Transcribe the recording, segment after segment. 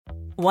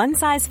One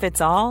size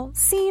fits all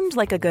seemed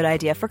like a good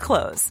idea for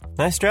clothes.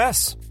 Nice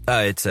dress.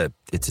 It's a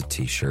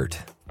t-shirt.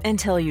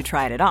 Until you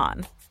tried it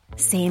on.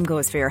 Same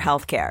goes for your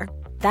healthcare.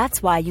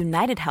 That's why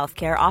United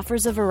Healthcare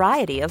offers a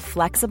variety of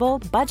flexible,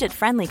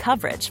 budget-friendly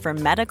coverage for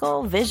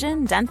medical,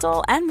 vision,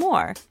 dental, and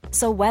more.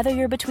 So whether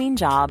you're between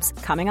jobs,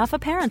 coming off a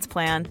parent's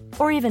plan,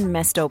 or even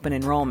missed open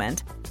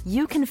enrollment,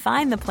 you can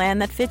find the plan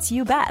that fits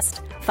you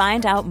best.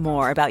 Find out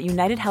more about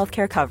United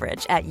Healthcare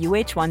coverage at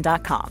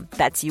uh1.com.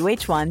 That's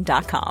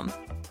uh1.com.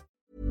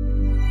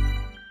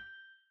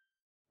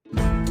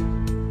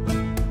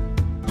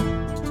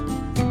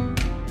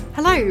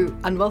 Hello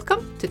and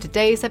welcome to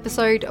today's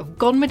episode of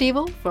Gone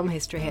Medieval from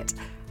History Hit.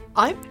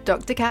 I'm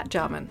Dr. Kat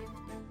Jarman.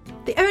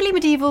 The early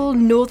medieval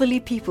northerly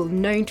people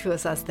known to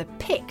us as the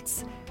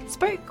Picts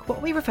spoke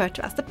what we refer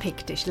to as the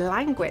Pictish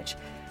language.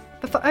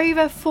 But for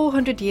over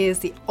 400 years,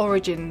 the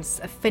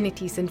origins,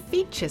 affinities and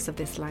features of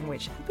this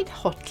language have been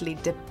hotly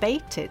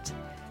debated.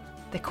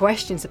 The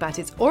questions about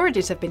its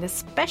origins have been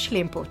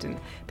especially important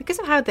because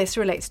of how this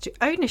relates to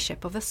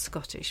ownership of the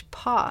Scottish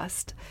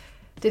past.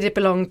 Did it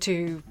belong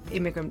to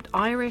immigrant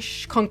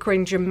Irish,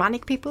 conquering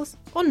Germanic peoples,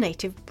 or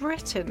native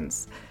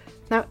Britons?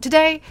 Now,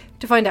 today,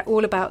 to find out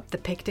all about the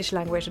Pictish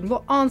language and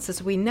what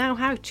answers we now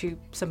have to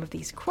some of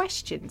these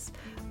questions,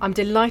 I'm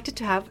delighted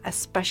to have a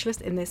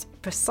specialist in this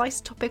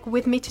precise topic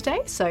with me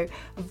today. So,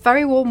 a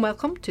very warm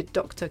welcome to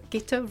Dr.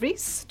 Gitte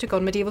Rhys to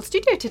Gone Medieval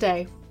Studio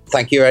today.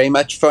 Thank you very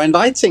much for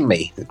inviting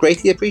me.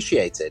 Greatly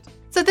appreciated.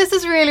 So this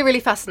is really, really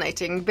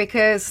fascinating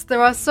because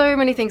there are so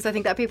many things I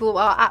think that people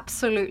are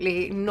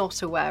absolutely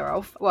not aware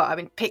of. Well, I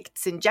mean,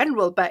 Picts in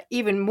general, but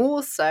even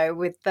more so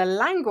with the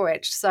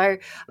language. So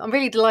I'm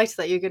really delighted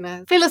that you're going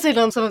to fill us in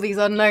on some of these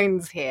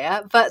unknowns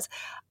here. But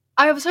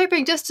I was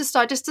hoping just to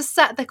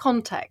set the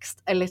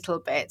context a little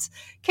bit.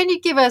 Can you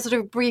give us sort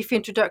of brief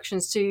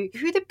introductions to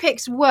who the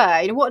Picts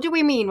were? What do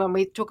we mean when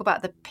we talk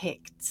about the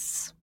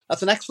Picts?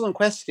 That's an excellent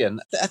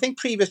question. I think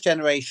previous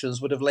generations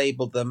would have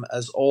labelled them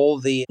as all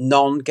the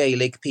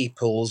non-Gaelic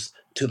peoples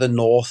to the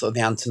north of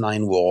the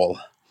Antonine Wall.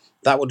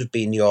 That would have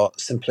been your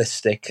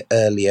simplistic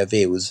earlier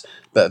views,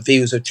 but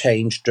views have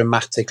changed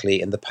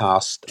dramatically in the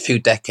past few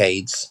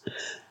decades.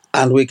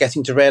 And we're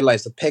getting to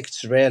realise that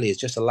Picts really is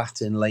just a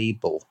Latin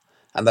label,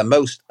 and that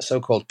most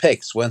so-called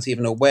Picts weren't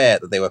even aware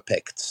that they were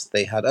Picts.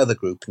 They had other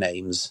group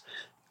names.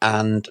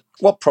 And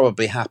what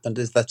probably happened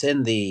is that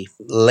in the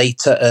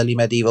later early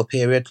medieval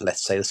period,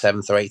 let's say the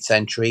 7th or 8th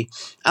century,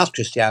 as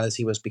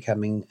Christianity was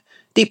becoming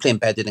deeply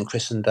embedded in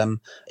Christendom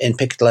in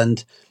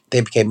Pictland,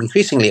 they became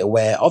increasingly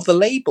aware of the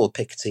label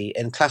Picti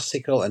in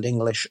classical and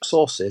English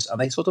sources, and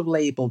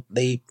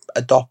they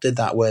adopted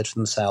that word for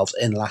themselves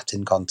in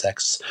Latin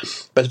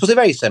contexts. But to put it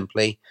very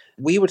simply,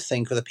 we would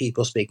think of the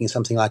people speaking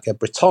something like a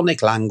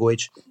Brittonic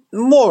language,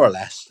 more or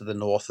less to the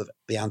north of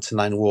the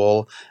Antonine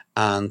Wall,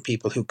 and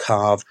people who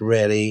carved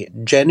really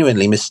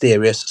genuinely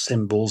mysterious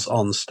symbols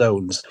on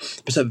stones.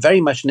 But so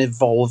very much an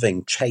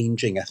evolving,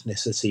 changing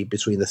ethnicity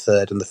between the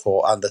 3rd and the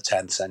 4th and the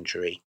 10th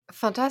century.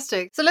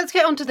 Fantastic. So let's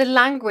get on to the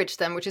language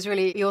then, which is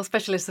really your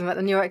specialism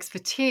and your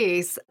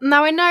expertise.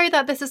 Now, I know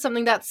that this is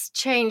something that's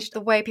changed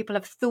the way people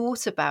have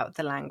thought about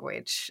the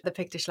language. The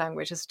Pictish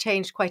language has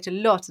changed quite a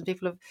lot, and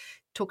people have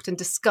talked and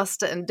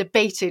discussed it and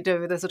debated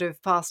over the sort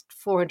of past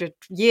 400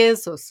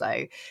 years or so.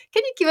 Can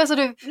you give us sort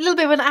of a little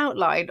bit of an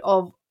outline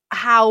of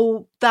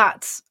how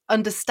that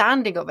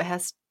understanding of it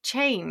has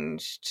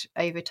changed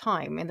over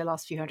time in the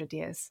last few hundred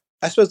years?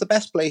 I suppose the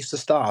best place to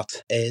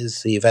start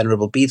is the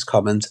Venerable Bede's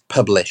comment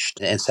published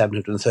in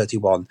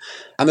 731.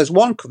 And there's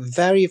one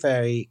very,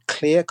 very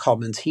clear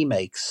comment he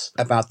makes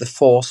about the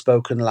 4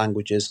 spoken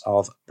languages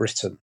of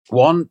Britain.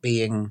 One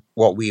being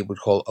what we would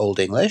call Old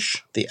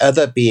English, the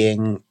other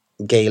being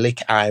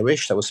Gaelic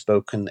Irish that was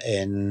spoken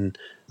in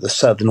the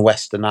southern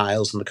Western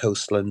Isles and the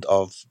coastland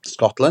of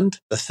Scotland.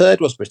 The third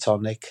was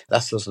Brittonic,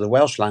 that's the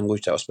Welsh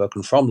language that was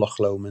spoken from Loch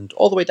Lomond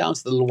all the way down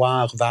to the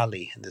Loire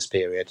Valley in this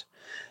period.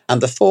 And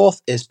the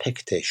fourth is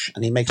Pictish,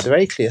 and he makes a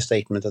very clear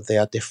statement that they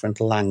are different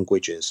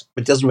languages,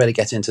 but doesn't really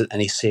get into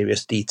any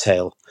serious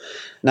detail.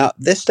 Now,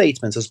 this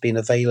statement has been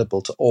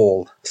available to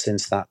all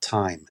since that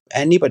time.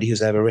 Anybody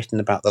who's ever written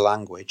about the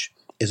language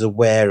is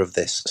aware of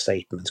this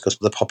statement because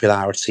of the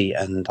popularity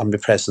and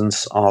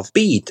omnipresence of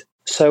Bede.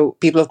 So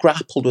people have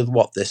grappled with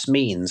what this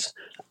means.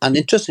 And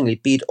interestingly,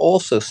 Bede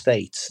also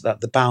states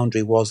that the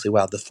boundary was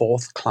the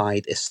Fourth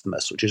Clyde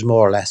Isthmus, which is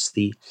more or less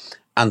the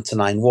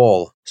Antonine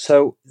Wall.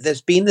 So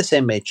there's been this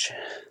image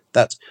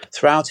that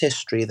throughout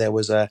history there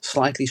was a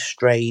slightly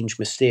strange,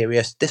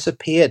 mysterious,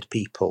 disappeared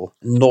people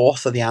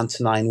north of the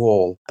Antonine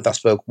Wall that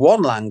spoke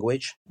one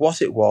language. What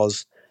it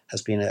was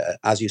has been,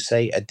 as you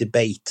say, a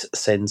debate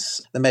since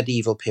the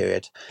medieval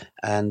period.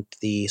 And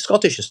the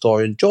Scottish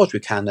historian George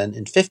Buchanan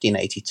in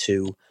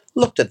 1582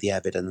 looked at the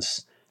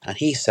evidence and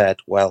he said,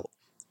 well,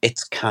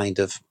 it's kind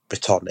of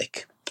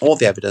Brittonic. All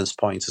the evidence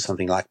points to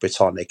something like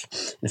Brittonic.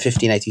 In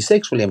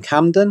 1586, William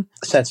Camden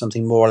said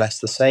something more or less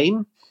the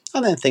same.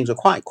 And then things were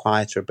quite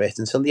quieter a bit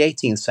until the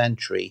 18th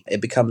century.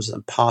 It becomes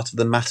part of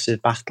the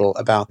massive battle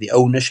about the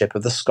ownership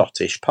of the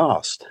Scottish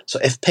past. So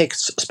if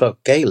Picts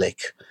spoke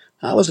Gaelic,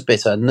 That was a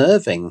bit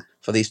unnerving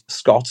for these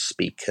Scots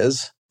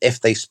speakers.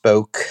 If they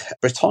spoke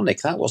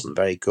Brittonic, that wasn't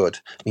very good.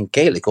 I mean,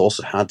 Gaelic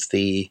also had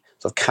the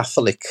sort of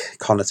Catholic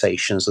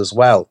connotations as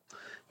well,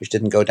 which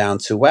didn't go down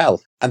too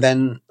well. And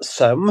then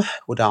some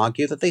would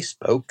argue that they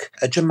spoke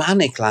a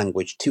Germanic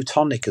language,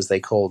 Teutonic as they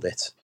called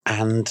it.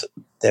 And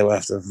there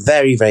were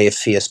very, very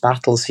fierce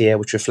battles here,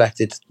 which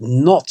reflected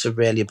not a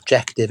really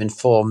objective,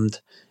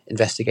 informed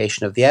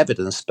investigation of the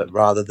evidence, but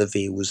rather the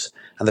views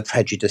and the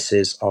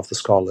prejudices of the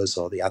scholars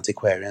or the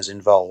antiquarians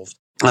involved.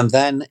 And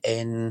then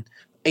in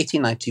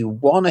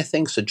 1891, I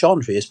think, Sir John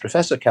Rhys,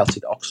 Professor of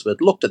Celtic at Oxford,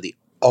 looked at the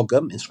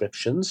Ogham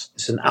inscriptions.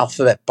 It's an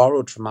alphabet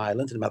borrowed from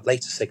Ireland in about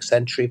later 6th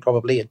century,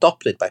 probably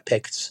adopted by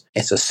Picts.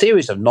 It's a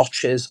series of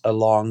notches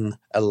along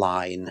a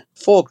line,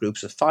 4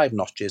 groups of 5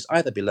 notches,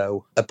 either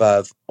below,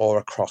 above, or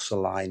across a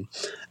line.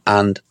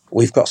 And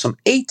we've got some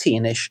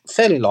 18-ish,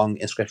 fairly long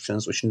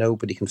inscriptions which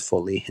nobody can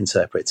fully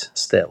interpret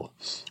still.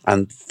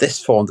 And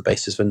this formed the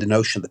basis for the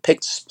notion that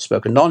Picts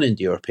spoke a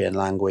non-Indo-European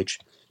language.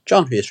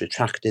 John Rhys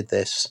retracted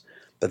this,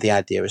 but the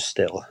idea is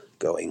still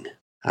going.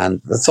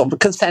 And the sort of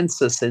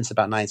consensus since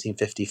about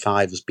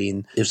 1955 has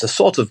been it was a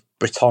sort of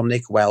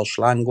Brittonic Welsh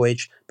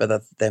language, but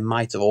that there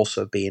might have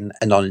also been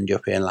a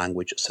non-Indo-European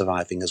language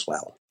surviving as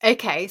well.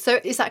 Okay, so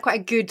is that quite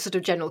a good sort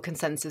of general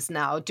consensus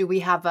now? Do we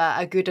have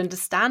a good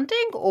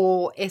understanding,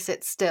 or is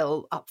it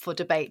still up for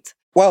debate?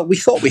 Well, we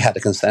thought we had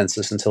a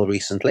consensus until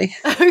recently.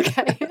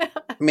 Okay.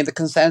 I mean, the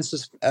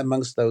consensus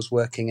amongst those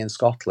working in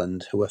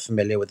Scotland who are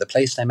familiar with the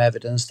place name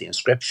evidence, the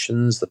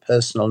inscriptions, the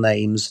personal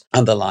names,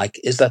 and the like,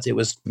 is that it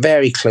was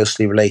very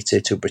closely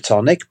related to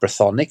Brittonic.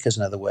 Brythonic is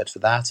another word for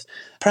that.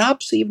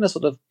 Perhaps even a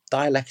sort of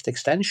dialect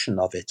extension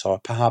of it, or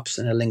perhaps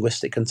in a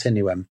linguistic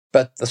continuum.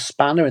 But the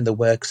spanner in the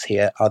works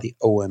here are the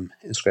Ogham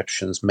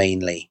inscriptions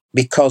mainly,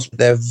 because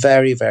they're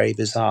very, very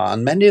bizarre.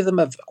 And many of them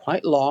are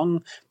quite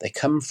long. They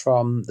come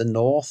from the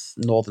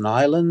Northern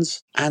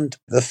Islands, and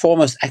the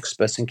foremost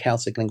experts in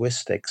Celtic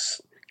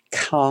linguistics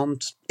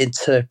can't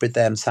interpret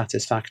them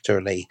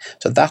satisfactorily.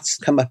 So that's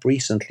come up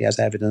recently as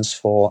evidence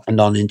for a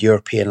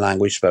non-Indo-European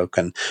language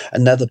spoken.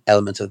 Another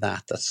element of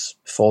that that's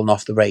fallen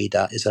off the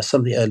radar is that some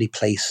of the early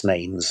place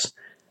names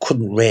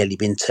couldn't really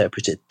be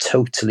interpreted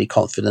totally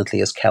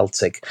confidently as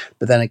Celtic.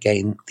 But then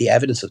again, the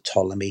evidence of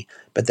Ptolemy,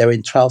 but they're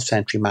in 12th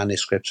century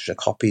manuscripts, which are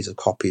copies of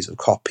copies of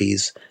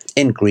copies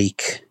in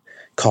Greek,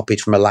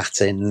 copied from a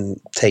Latin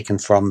taken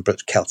from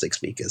Celtic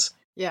speakers.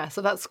 Yeah,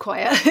 so that's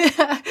quite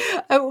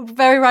a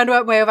very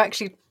roundabout way of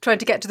actually trying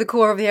to get to the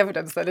core of the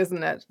evidence then,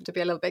 isn't it? To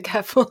be a little bit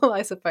careful,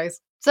 I suppose.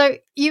 So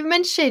you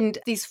mentioned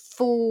these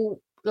 4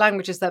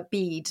 languages that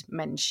Bede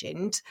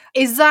mentioned.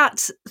 Is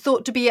that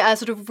thought to be a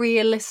sort of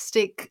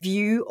realistic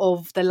view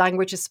of the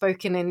languages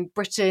spoken in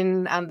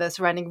Britain and the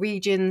surrounding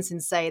regions in,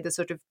 say, the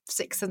sort of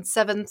 6th and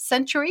 7th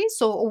centuries?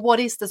 Or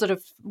what is the sort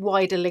of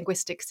wider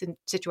linguistic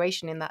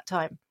situation in that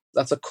time?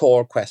 That's a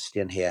core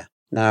question here.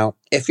 Now,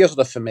 if you're sort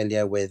of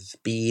familiar with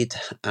Bede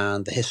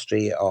and the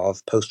history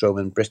of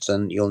post-Roman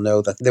Britain, you'll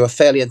know that there were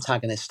fairly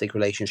antagonistic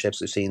relationships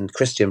between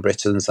Christian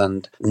Britons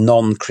and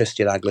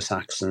non-Christian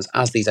Anglo-Saxons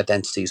as these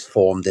identities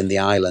formed in the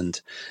island.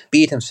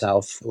 Bede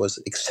himself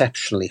was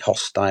exceptionally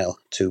hostile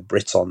to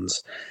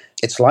Britons.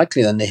 It's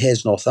likely that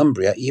his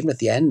Northumbria, even at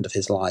the end of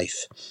his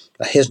life,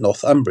 his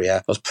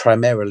Northumbria was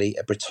primarily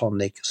a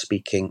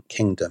Brittonic-speaking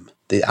kingdom.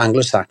 The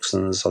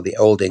Anglo-Saxons, or the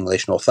Old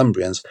English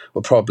Northumbrians,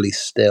 were probably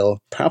still,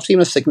 perhaps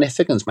even a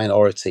significant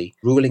minority,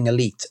 ruling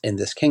elite in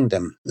this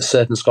kingdom.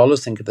 Certain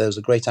scholars think that there was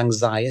a great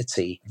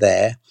anxiety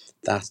there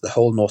that the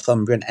whole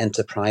Northumbrian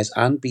enterprise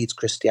and Bede's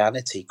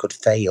Christianity could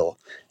fail.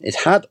 It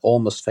had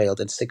almost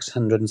failed in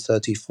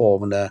 634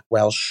 when a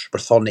Welsh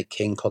Brythonic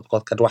king called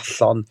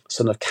Cadwallon,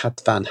 son of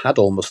Cadfan, had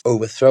almost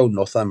overthrown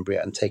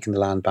Northumbria and taken the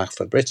land back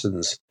for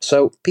Britons.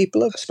 So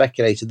people have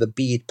speculated that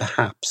Bede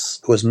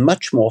perhaps was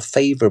much more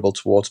favourable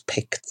towards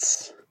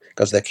Picts,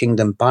 because their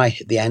kingdom, by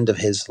the end of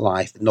his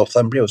life,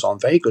 Northumbria was on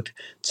very good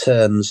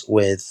terms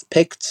with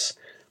Picts,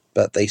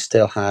 but they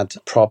still had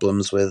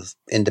problems with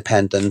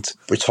independent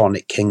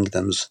Brittonic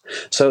kingdoms.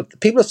 So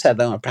people have said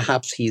that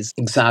perhaps he's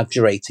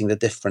exaggerating the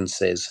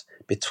differences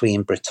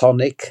between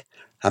Brittonic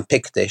and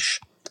Pictish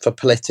for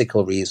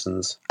political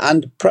reasons.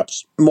 And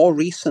perhaps more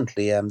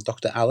recently,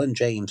 Dr. Alan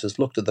James has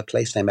looked at the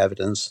place name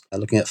evidence,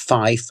 looking at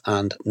Fife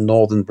and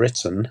Northern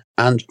Britain.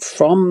 And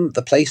from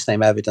the place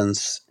name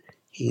evidence,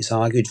 he's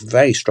argued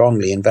very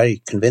strongly and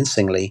very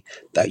convincingly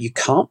that you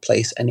can't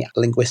place any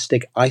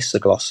linguistic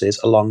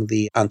isoglosses along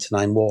the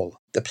Antonine Wall.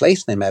 The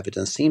place name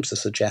evidence seems to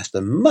suggest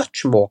a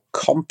much more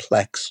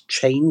complex,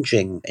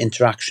 changing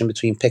interaction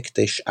between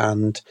Pictish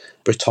and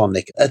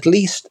Brittonic, at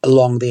least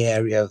along the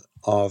area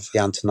of the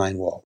Antonine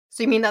Wall.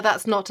 So you mean that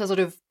that's not a sort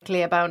of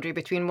clear boundary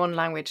between one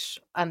language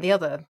and the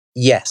other?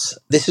 Yes,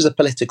 this is a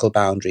political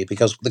boundary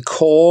because the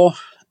core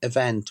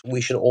event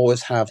we should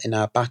always have in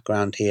our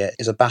background here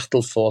is a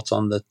battle fought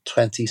on the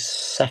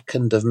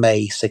 22nd of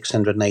May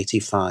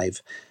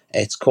 685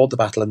 It's called the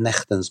Battle of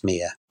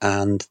Nechtensmeer,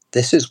 and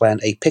this is when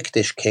a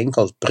Pictish king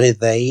called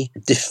Bryddei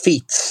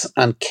defeats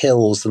and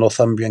kills the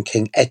Northumbrian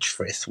king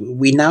Edgefrith.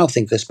 We now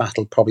think this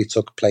battle probably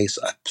took place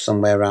up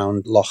somewhere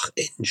around Loch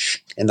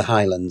Inch in the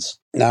Highlands.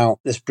 Now,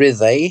 this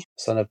Bryddei,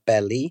 son of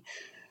Beli,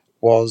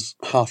 was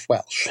half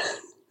Welsh.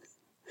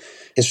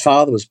 His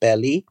father was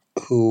Beli,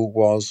 who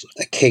was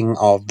a king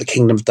of the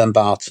Kingdom of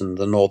Dumbarton,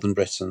 the Northern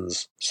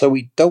Britons. So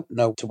we don't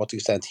know to what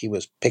extent he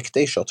was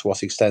Pictish, or to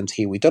what extent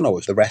we don't know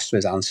if the rest of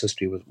his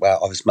ancestry was, well,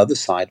 of his mother's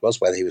side was,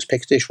 whether he was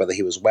Pictish, whether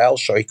he was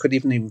Welsh, or he could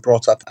even been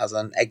brought up as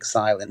an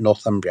exile in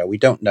Northumbria. We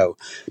don't know.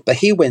 But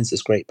he wins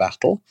this great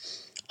battle.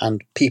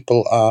 And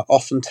people are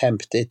often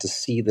tempted to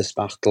see this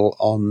battle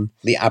on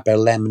the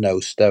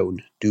Aberlemno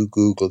stone. Do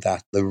Google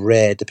that. The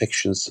rare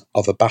depictions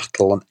of a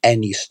battle on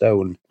any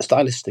stone.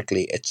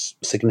 Stylistically, it's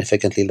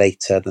significantly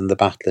later than the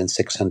battle in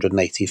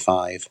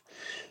 685.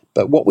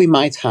 But what we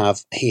might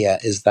have here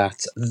is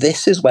that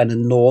this is when a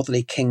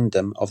northerly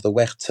kingdom of the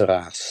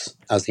Werteras,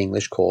 as the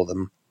English call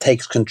them,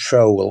 takes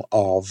control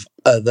of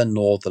other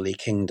northerly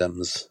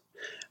kingdoms.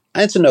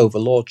 And it's an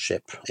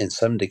overlordship in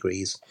some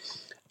degrees.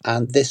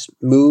 And this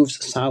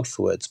moves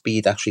southwards.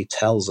 Bede actually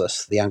tells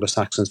us the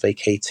Anglo-Saxons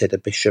vacated a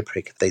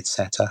bishopric they'd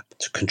set up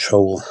to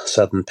control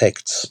southern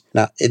Picts.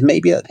 Now, it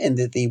may be in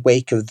the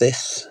wake of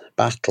this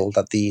battle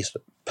that the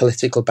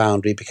political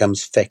boundary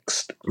becomes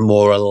fixed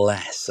more or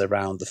less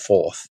around the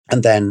 4th.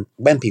 And then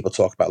when people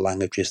talk about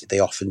languages, they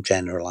often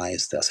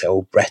generalise. They'll say,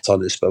 oh,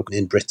 Breton is spoken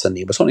in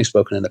Brittany, but it's only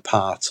spoken in a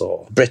part,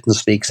 or Britain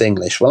speaks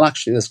English. Well,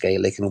 actually, there's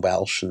Gaelic and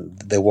Welsh, and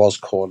there was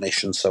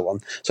Cornish and so on.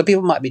 So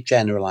people might be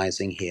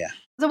generalising here.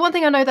 The one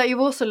thing I know that you've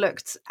also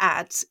looked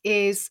at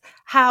is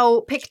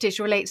how Pictish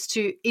relates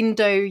to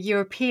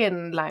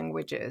Indo-European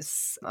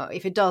languages,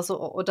 if it does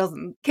or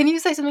doesn't. Can you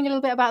say something a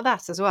little bit about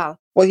that as well?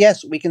 Well,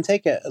 yes, we can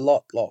take it a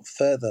lot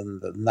further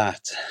than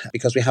that,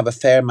 because we have a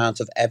fair amount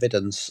of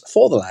evidence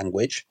for the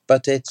language,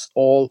 but it's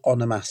all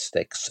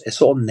onomastics.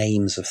 It's all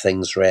names of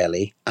things,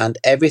 really, and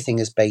everything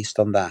is based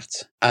on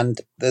that.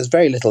 And there's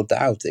very little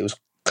doubt it was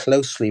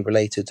closely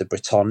related to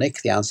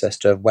Brittonic, the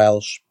ancestor of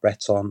Welsh,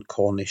 Breton,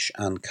 Cornish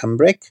and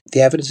Cumbric. The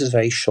evidence is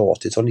very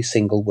short, it's only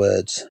single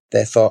words.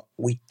 Therefore,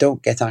 we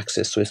don't get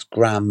access to its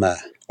grammar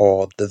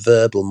or the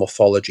verbal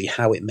morphology,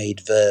 how it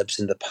made verbs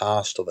in the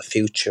past or the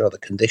future or the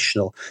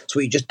conditional. So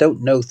we just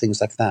don't know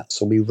things like that.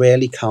 So we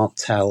really can't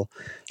tell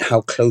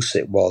how close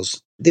it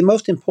was. The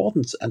most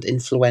important and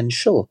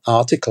influential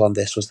article on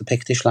this was The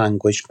Pictish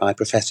Language by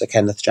Professor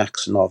Kenneth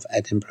Jackson of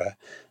Edinburgh,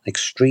 an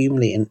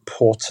extremely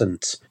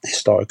important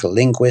historical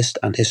linguist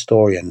and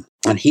historian.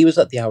 And he was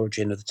at the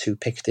origin of the two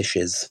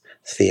Pictishes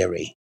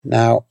theory.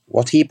 Now,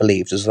 what he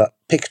believed is that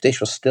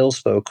Pictish was still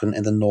spoken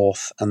in the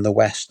north and the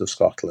west of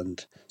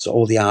Scotland, so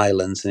all the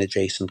islands and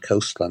adjacent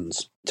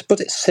coastlands. To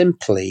put it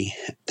simply,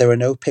 there are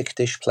no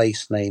Pictish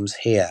place names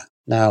here.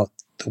 Now,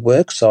 the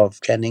works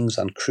of Jennings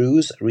and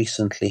Crews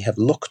recently have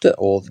looked at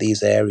all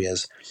these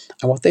areas,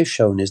 and what they've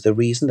shown is the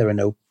reason there are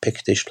no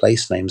Pictish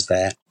place names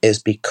there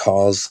is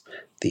because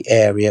the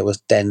area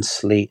was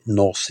densely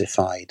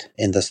Norsified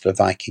in the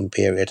Viking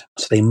period.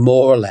 So they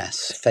more or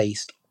less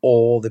faced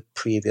all the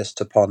previous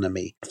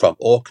toponymy from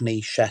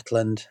Orkney,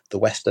 Shetland, the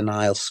Western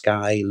Isles,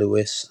 Skye,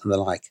 Lewis, and the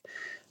like.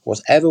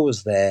 Whatever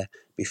was there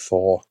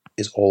before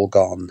is all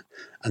gone,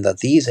 and that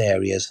these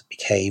areas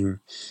became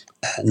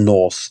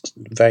Norse,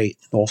 very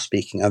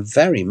Norse-speaking, and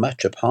very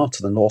much a part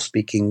of the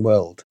Norse-speaking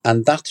world.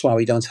 And that's why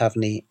we don't have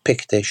any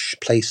Pictish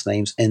place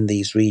names in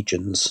these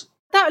regions.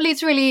 That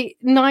leads really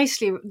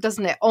nicely,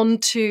 doesn't it,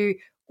 onto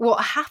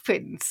what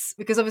happens,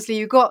 because obviously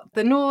you've got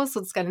the Norse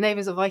or the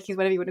Scandinavians or Vikings,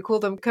 whatever you want to call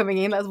them, coming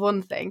in. That's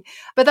one thing,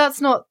 but that's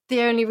not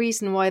the only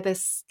reason why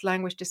this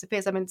language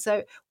disappears. I mean,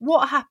 so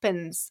what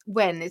happens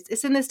when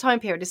it's in this time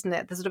period, isn't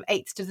it, the sort of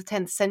 8th to the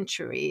 10th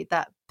century,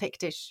 that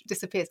Pictish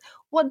disappears?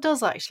 What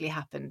does actually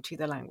happen to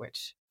the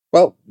language?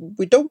 Well,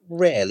 we don't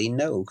really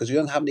know because we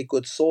don't have any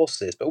good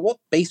sources, but what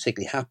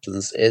basically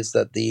happens is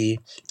that the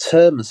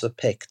terms of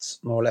Picts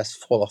more or less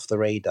fall off the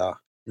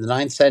radar. In the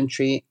 9th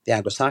century, the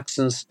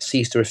Anglo-Saxons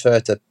cease to refer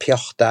to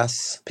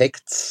Piochtas,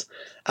 Picts,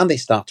 and they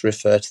start to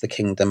refer to the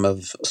Kingdom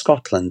of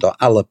Scotland, or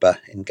Alba,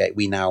 in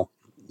we now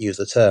use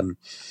the term.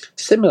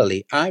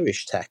 Similarly,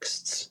 Irish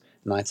texts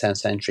in the 9th, 10th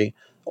century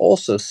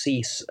also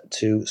cease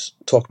to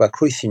talk about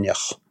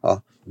Cruithniach,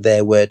 or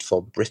their word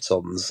for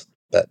Britons,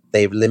 but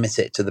they limit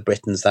it to the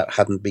Britons that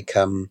hadn't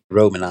become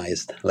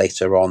Romanized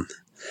later on.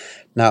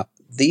 Now,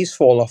 these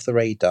fall off the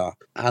radar,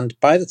 and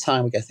by the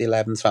time we get to the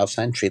 11th, 12th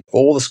century,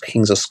 all the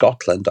kings of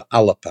Scotland, or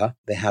Alba,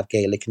 they have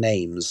Gaelic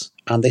names,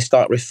 and they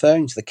start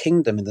referring to the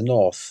kingdom in the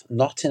north,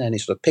 not in any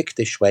sort of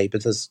Pictish way,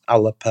 but as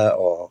Alba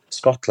or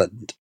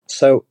Scotland.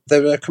 So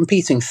there are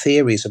competing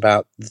theories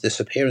about the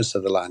disappearance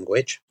of the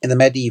language. In the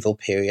medieval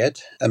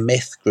period, a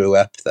myth grew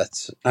up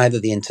that either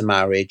the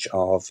intermarriage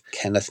of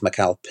Kenneth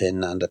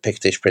MacAlpin and a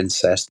Pictish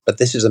princess, but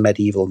this is a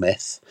medieval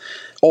myth,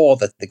 or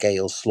that the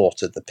Gaels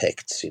slaughtered the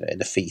Picts,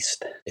 in a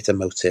feast. It's a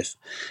motive.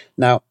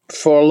 Now,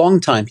 for a long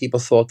time, people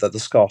thought that the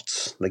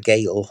Scots, the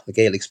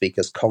Gaelic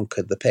speakers,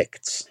 conquered the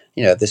Picts.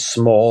 this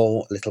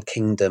small little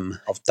kingdom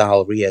of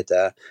Dal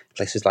Riada,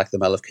 places like the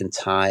Mull of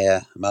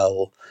Kintyre,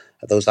 Mull,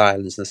 those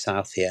islands in the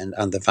south here,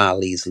 and the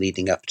valleys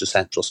leading up to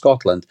central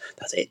Scotland,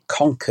 that it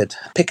conquered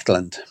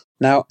Pictland.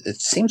 Now, it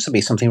seems to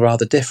be something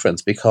rather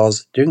different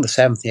because during the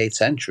 7th and 8th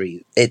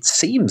century, it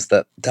seems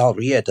that Dal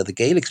Riada, the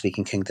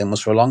Gaelic-speaking kingdom,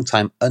 was for a long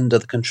time under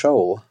the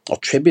control or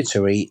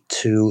tributary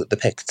to the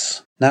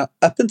Picts. Now,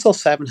 up until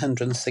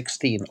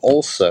 716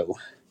 also,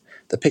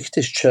 the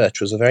Pictish Church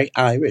was a very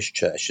Irish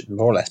church. It had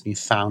more or less been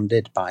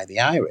founded by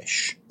the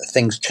Irish.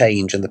 Things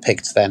change and the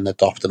Picts then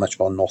adopt a much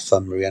more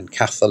Northumbrian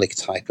Catholic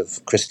type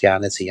of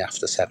Christianity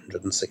after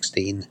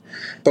 716.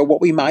 But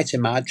what we might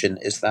imagine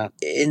is that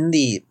in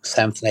the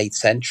 7th and 8th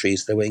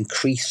centuries, there were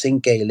increasing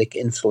Gaelic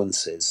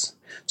influences.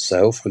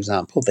 So, for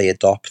example, they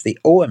adopt the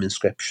Ogham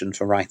inscription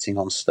for writing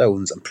on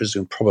stones and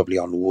presume probably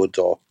on wood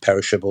or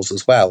perishables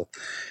as well.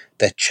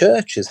 Their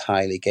church is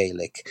highly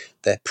Gaelic.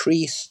 Their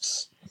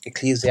priests,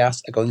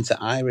 ecclesiastics, are going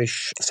to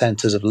Irish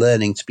centres of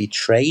learning to be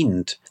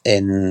trained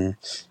in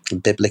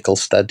biblical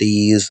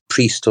studies,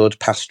 priesthood,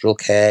 pastoral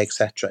care,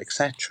 etc.,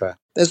 etc.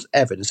 There's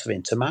evidence of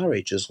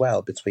intermarriage as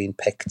well between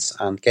Picts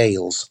and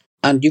Gaels.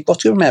 And you've got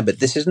to remember,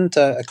 this isn't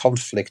a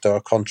conflict or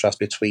a contrast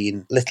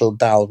between little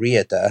Dal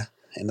Riada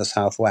in the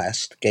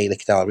southwest,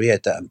 Gaelic Dal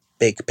Riada, and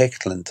big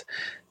Pictland.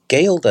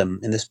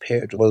 Gaeldom in this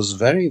period was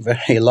very,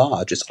 very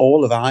large. It's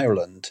all of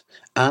Ireland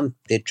and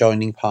the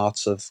adjoining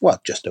parts of,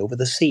 just over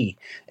the sea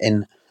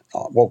in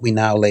what we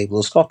now label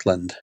as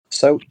Scotland.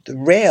 So the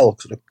real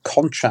sort of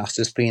contrast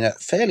has been a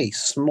fairly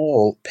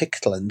small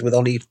Pictland with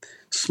only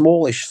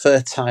smallish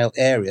fertile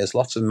areas,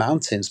 lots of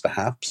mountains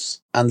perhaps,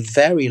 and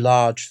very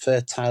large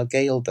fertile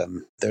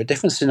Gaeldom. There are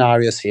different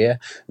scenarios here.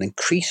 An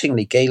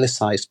increasingly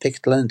Gaelicized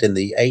Pictland in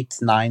the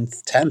 8th,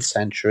 9th, 10th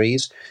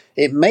centuries.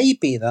 It may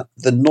be that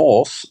the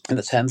Norse in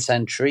the 10th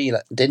century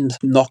didn't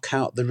knock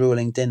out the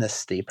ruling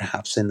dynasty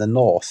perhaps in the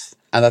north,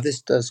 and that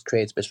this does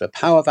create a bit of a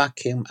power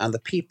vacuum, and the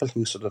people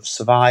who sort of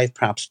survive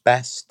perhaps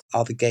best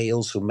are the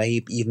Gaels, who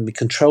may even be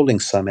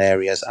controlling some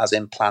areas as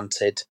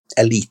implanted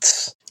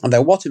elites. And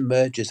then what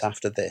emerges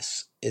after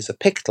this is a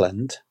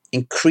Pictland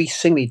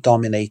increasingly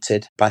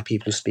dominated by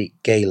people who speak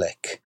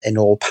Gaelic in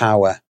all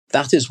power.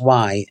 That is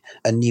why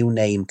a new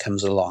name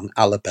comes along,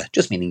 Alba,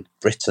 just meaning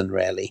Britain,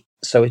 really.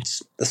 So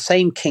it's the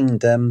same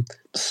kingdom,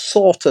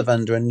 sort of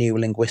under a new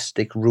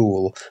linguistic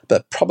rule,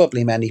 but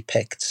probably many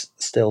Picts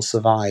still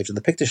survived. And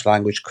the Pictish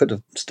language could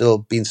have still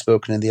been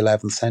spoken in the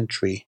 11th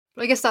century.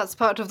 I guess that's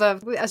part of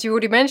as you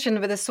already mentioned,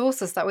 with the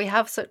sources, that we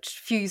have such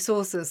few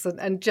sources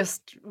and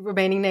just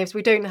remaining names.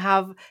 We don't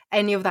have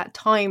any of that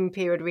time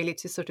period really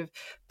to sort of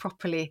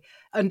properly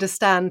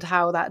understand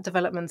how that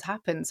development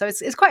happened. So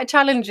it's quite a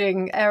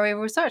challenging area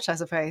of research, I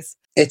suppose.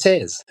 It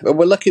is. But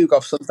we're lucky we've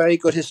got some very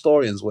good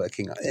historians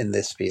working in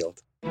this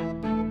field.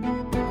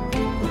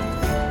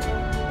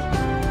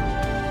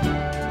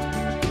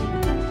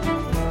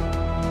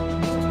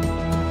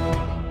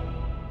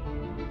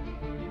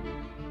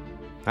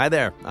 Hi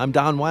there, I'm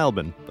Don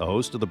Wildman, the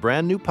host of the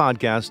brand new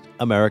podcast,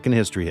 American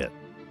History Hit.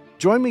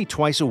 Join me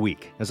twice a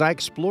week as I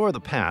explore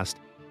the past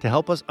to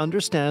help us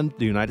understand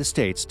the United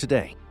States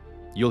today.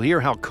 You'll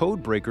hear how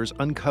code breakers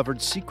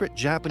uncovered secret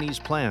Japanese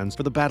plans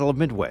for the Battle of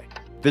Midway,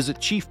 visit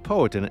Chief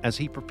Powhatan as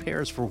he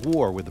prepares for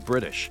war with the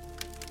British,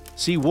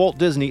 see Walt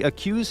Disney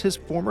accuse his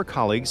former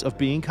colleagues of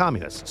being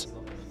communists,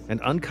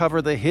 and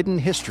uncover the hidden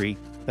history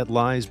that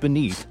lies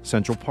beneath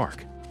Central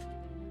Park.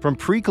 From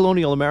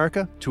pre-colonial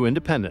America to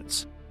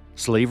independence,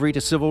 slavery to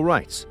civil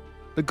rights,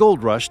 the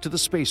gold rush to the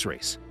space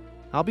race,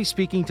 I'll be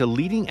speaking to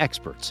leading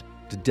experts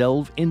to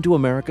delve into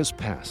America's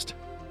past.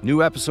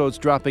 New episodes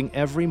dropping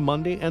every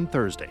Monday and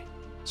Thursday.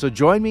 So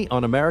join me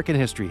on American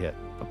History Hit,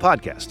 a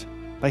podcast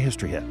by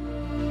History Hit.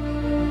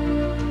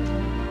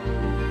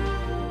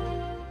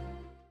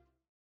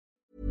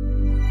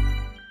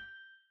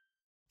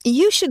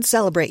 You should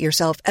celebrate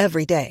yourself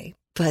every day,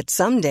 but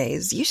some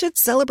days you should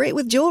celebrate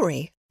with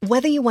jewelry.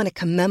 Whether you want to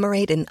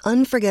commemorate an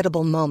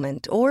unforgettable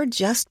moment or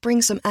just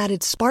bring some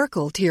added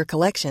sparkle to your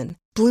collection,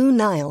 Blue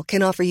Nile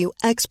can offer you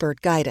expert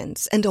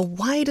guidance and a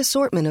wide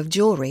assortment of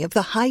jewelry of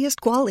the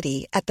highest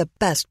quality at the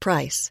best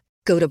price.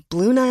 Go to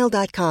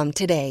BlueNile.com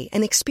today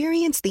and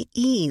experience the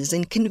ease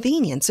and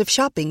convenience of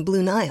shopping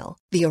Blue Nile,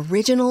 the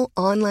original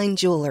online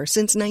jeweler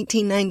since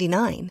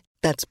 1999.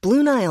 That's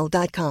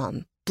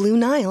BlueNile.com.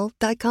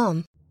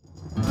 BlueNile.com.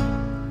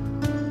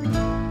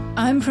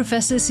 I'm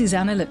Professor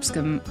Susanna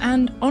Lipscomb,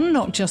 and on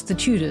Not Just the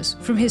Tudors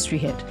from History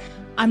Hit,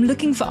 I'm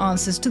looking for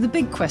answers to the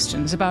big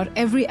questions about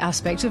every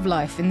aspect of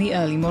life in the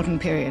early modern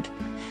period.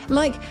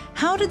 Like,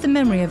 how did the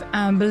memory of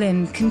Anne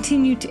Boleyn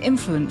continue to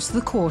influence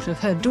the court of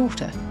her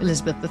daughter,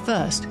 Elizabeth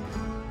I?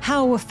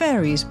 How were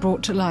fairies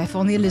brought to life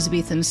on the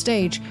Elizabethan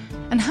stage?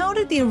 And how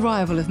did the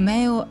arrival of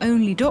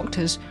male-only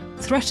doctors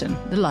threaten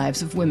the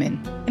lives of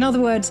women? In other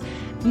words,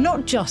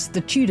 not just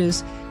the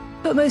Tudors,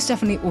 but most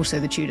definitely also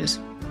the Tudors.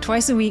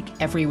 Twice a week,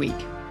 every week.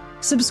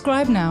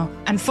 Subscribe now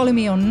and follow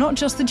me on Not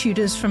Just the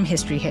Tudors from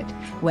History Hit,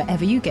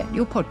 wherever you get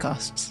your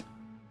podcasts.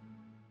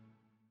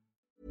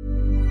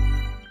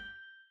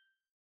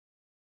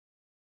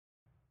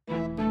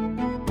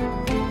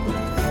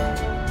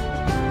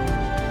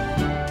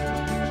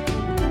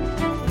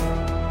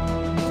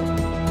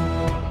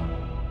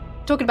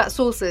 Talking about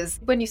sources,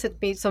 when you sent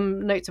me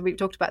some notes, and we've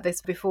talked about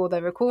this before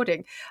the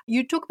recording,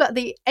 you talk about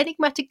the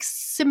enigmatic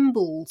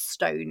symbol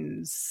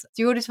stones.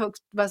 You already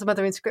talked about some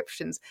other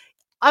inscriptions.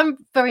 I'm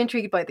very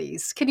intrigued by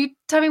these. Can you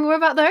tell me more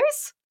about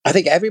those? I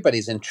think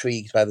everybody's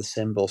intrigued by the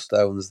symbol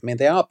stones. I mean,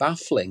 they are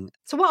baffling.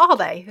 So what are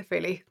they,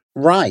 really?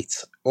 Right.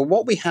 Well,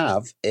 what we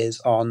have is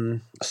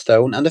on a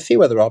stone and a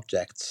few other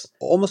objects,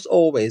 almost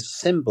always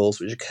symbols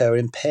which occur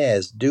in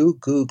pairs. Do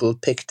Google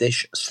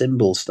Pictish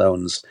symbol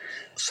stones.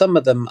 Some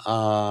of them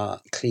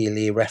are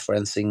clearly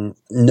referencing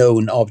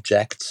known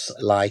objects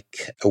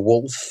like a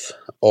wolf,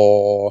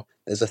 or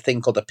there's a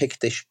thing called a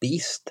Pictish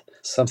beast,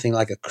 something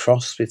like a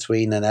cross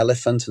between an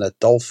elephant and a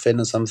dolphin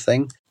or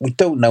something. We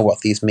don't know what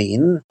these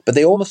mean, but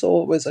they almost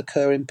always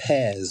occur in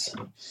pairs.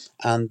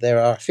 And there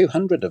are a few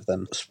hundred of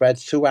them spread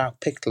throughout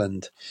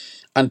Pictland.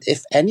 And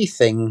if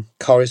anything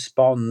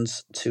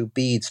corresponds to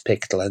Bede's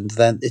Pictland,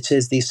 then it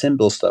is these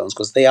symbol stones,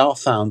 because they are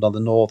found on the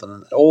northern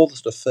and all the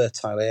sort of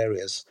fertile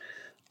areas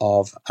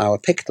of our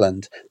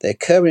Pictland. They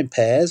occur in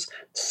pairs.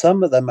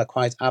 Some of them are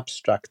quite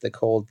abstract. They're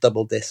called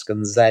double disc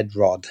and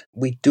Z-rod.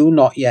 We do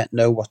not yet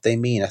know what they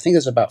mean. I think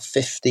there's about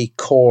 50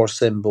 core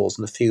symbols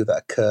and a few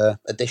that occur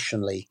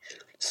additionally.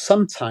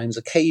 Sometimes,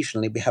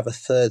 occasionally, we have a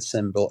third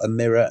symbol, a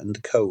mirror and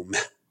a comb.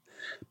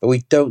 But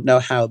we don't know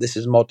how this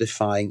is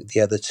modifying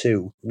the other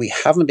two. We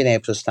haven't been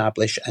able to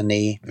establish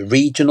any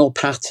regional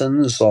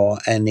patterns or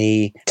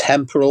any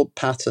temporal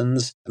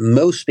patterns.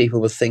 Most people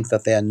would think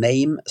that they are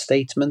name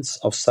statements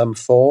of some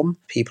form.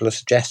 People have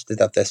suggested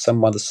that there's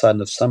someone the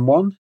son of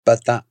someone,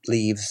 but that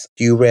leaves,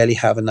 do you really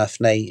have enough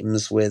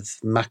names with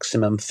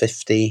maximum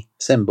 50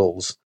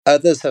 symbols?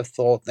 Others have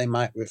thought they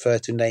might refer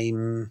to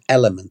name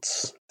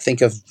elements. Think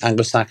of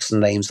Anglo-Saxon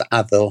names,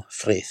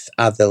 Adhelfrith,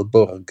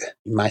 Adhelburg.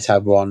 You might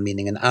have one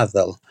meaning an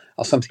Adel,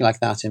 or something like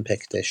that in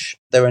Pictish.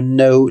 There are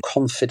no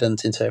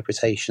confident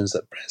interpretations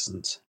at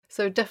present.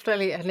 So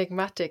definitely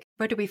enigmatic.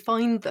 Where do we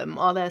find them?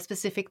 Are there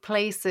specific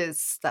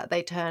places that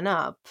they turn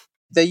up?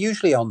 They're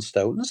usually on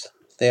stones.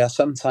 They are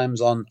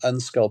sometimes on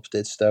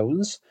unsculpted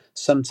stones.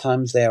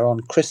 Sometimes they are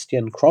on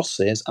Christian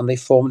crosses, and they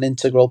form an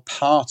integral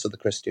part of the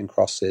Christian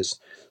crosses.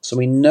 So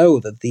we know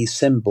that these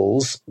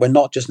symbols were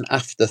not just an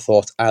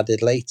afterthought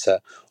added later.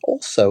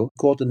 Also,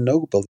 Gordon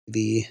Noble,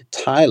 the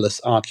tireless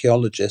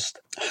archaeologist,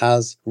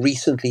 has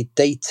recently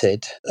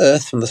dated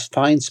earth from the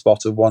find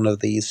spot of one of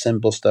these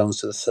symbol stones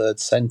to the 3rd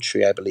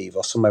century, I believe,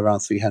 or somewhere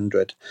around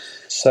 300.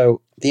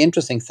 So the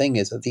interesting thing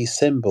is that these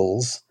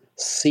symbols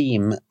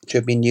seem to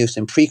have been used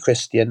in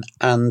pre-Christian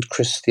and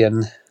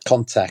Christian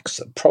contexts,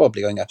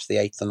 probably going up to the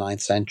 8th and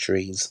 9th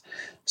centuries.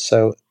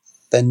 So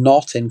they're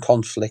not in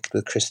conflict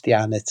with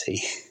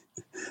Christianity.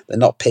 They're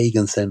not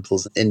pagan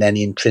symbols in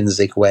any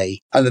intrinsic way.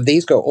 And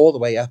these go all the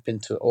way up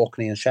into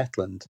Orkney and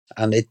Shetland.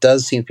 And it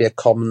does seem to be a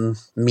common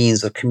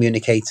means of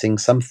communicating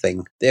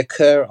something. They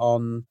occur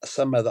on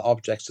some other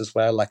objects as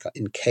well, like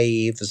in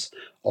caves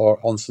or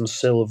on some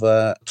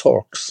silver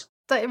torques.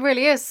 That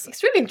really is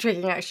extremely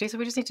intriguing, actually. So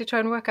we just need to try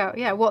and work out,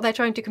 what they're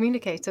trying to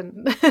communicate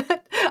and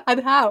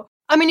and how.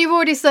 I mean, you've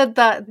already said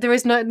that there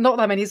is not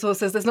that many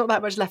sources, there's not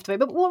that much left of it,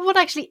 but what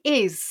actually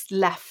is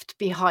left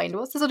behind?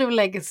 What's the sort of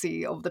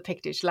legacy of the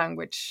Pictish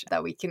language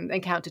that we can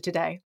encounter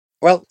today?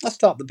 Well, let's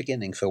start at the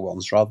beginning for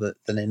once, rather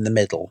than in the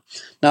middle.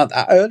 Now,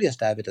 our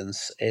earliest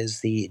evidence is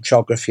the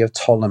geography of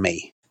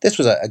Ptolemy. This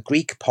was a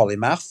Greek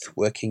polymath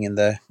working in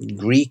the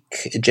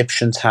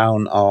Greek-Egyptian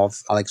town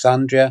of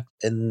Alexandria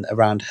in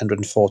around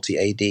 140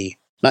 AD.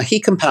 Now, he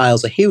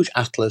compiles a huge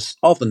atlas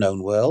of the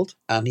known world,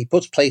 and he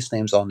puts place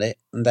names on it,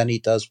 and then he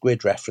does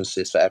grid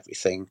references for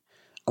everything.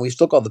 And we've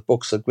still got the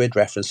books of grid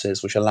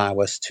references which allow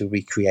us to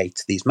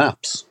recreate these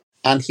maps.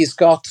 And he's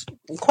got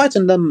quite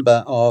a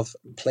number of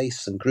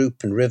place and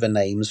group and river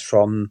names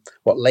from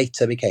what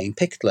later became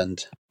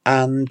Pictland.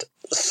 And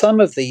some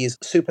of these,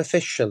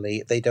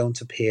 superficially, they don't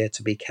appear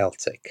to be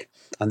Celtic.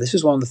 And this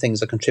is one of the things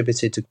that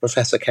contributed to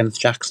Professor Kenneth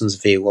Jackson's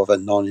view of a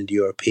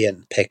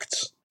non-Indo-European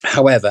Picts.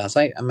 However, as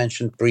I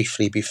mentioned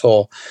briefly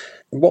before,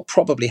 what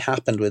probably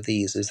happened with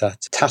these is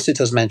that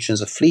Tacitus mentions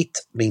a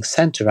fleet being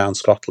sent around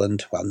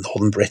Scotland,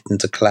 northern Britain,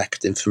 to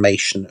collect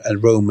information, a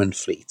Roman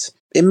fleet.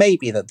 It may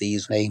be that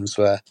these names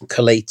were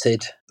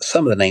collated.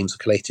 Some of the names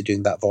were collated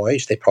during that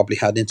voyage. They probably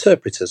had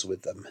interpreters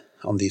with them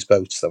on these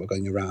boats that were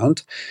going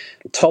around.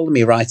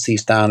 Ptolemy writes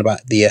these down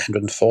about the year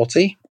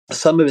 140.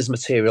 Some of his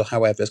material,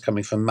 however, is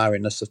coming from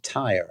Marinus of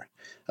Tyre,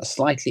 a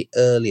slightly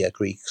earlier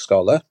Greek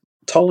scholar.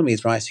 Ptolemy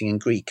is writing in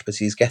Greek, but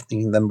he's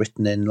getting them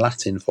written in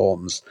Latin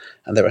forms,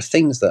 and there are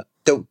things that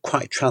don't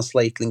quite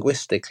translate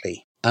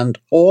linguistically. And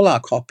all our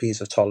copies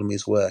of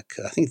Ptolemy's work,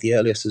 I think the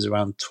earliest is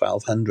around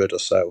 1200 or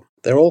so,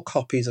 they're all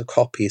copies of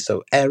copies,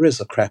 so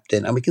errors are crept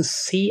in, and we can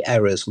see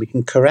errors, we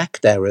can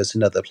correct errors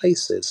in other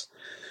places.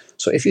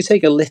 So if you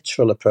take a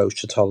literal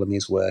approach to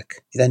Ptolemy's work,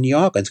 then you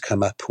are going to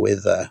come up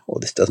with,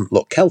 this doesn't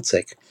look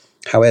Celtic.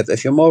 However,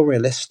 if you're more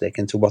realistic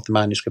into what the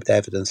manuscript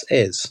evidence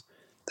is,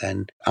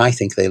 then I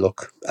think they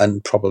look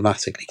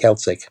unproblematically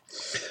Celtic.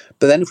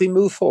 But then if we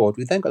move forward,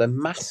 we've then got a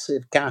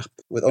massive gap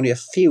with only a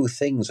few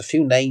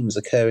names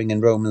occurring in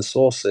Roman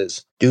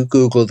sources. Do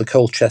Google the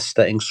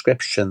Colchester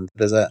inscription.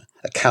 There's a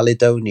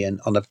Caledonian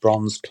on a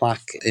bronze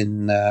plaque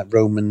in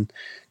Roman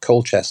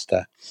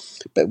Colchester.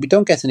 But we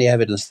don't get any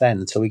evidence then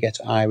until we get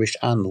to Irish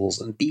Annals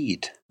and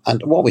Bede.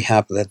 And what we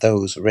have with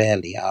those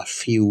really are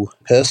few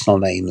personal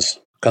names,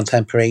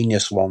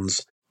 contemporaneous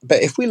ones.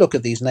 But if we look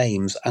at these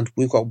names, and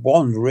we've got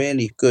one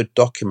really good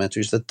document,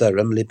 which is the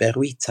Durham Liber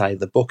Vitae,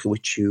 the book in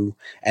which you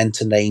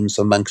enter names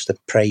of monks to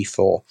pray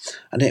for.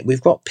 And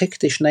we've got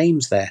Pictish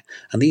names there,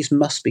 and these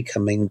must be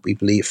coming, we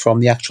believe,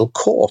 from the actual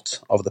court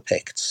of the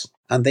Picts.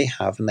 And they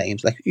have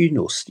names like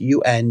Unust,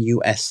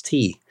 Unust.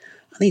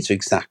 And these are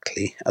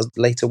exactly as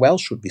later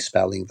Welsh would be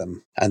spelling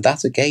them. And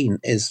that, again,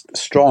 is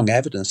strong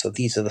evidence that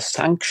these are the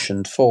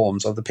sanctioned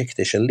forms of the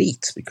Pictish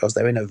elite, because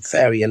they're in a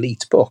very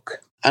elite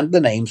book. And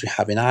the names we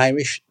have in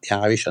Irish, the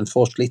Irish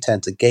unfortunately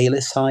tend to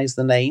Gaelicize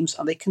the names,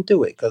 and they can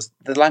do it because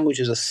the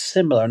languages are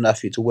similar enough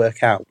for you to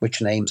work out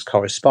which names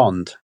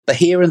correspond. But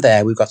here and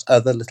there we've got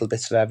other little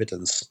bits of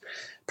evidence.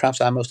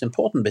 Perhaps our most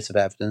important bit of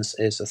evidence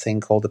is a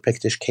thing called the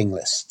Pictish King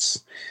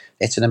Lists.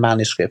 It's in a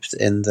manuscript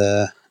in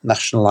the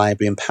National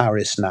Library in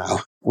Paris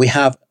now. We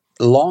have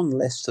long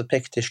lists of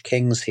Pictish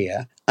kings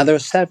here, and there are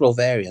several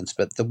variants,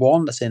 but the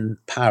one that's in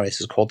Paris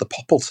is called the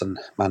Poppleton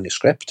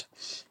manuscript.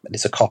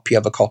 It's a copy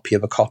of a copy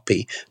of a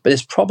copy, but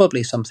it's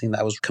probably something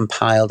that was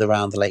compiled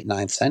around the late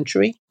 9th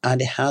century, and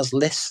it has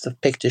lists of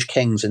Pictish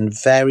kings in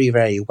very,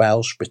 very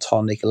Welsh,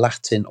 Brittonic,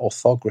 Latin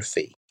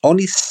orthography,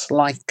 only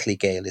slightly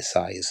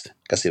Gaelicized,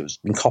 because it was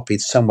been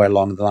copied somewhere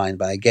along the line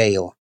by a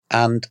Gael.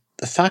 And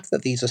the fact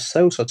that these are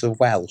so sort of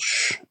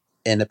Welsh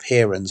in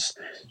appearance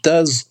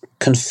does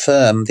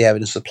confirm the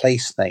evidence of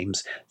place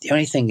names. The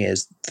only thing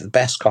is, the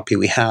best copy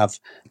we have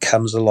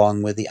comes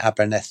along with the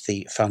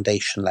Abernethy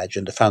foundation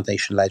legend, a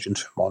foundation legend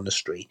for a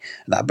monastery.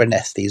 And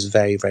Abernethy is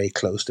very, very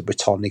close to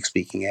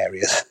Brittonic-speaking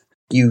areas.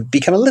 You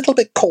become a little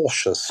bit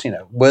cautious,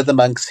 were the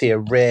monks here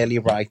really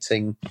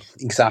writing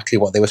exactly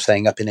what they were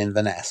saying up in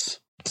Inverness?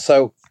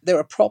 So there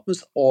are problems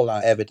with all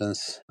our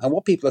evidence, and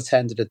what people have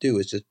tended to do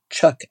is just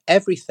chuck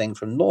everything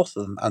from north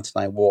of the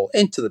Antonine Wall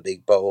into the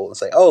big bowl and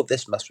say, oh,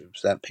 this must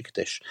represent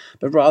Pictish,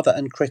 but rather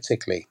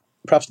uncritically.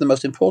 Perhaps the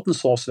most important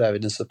source of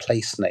evidence are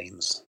place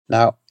names.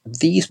 Now,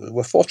 these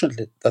were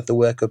fortunate that the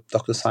work of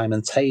Dr.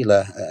 Simon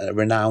Taylor, a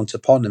renowned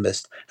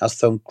toponymist, has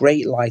thrown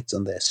great light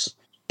on this.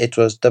 It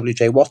was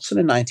W.J. Watson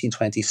in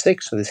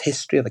 1926 with his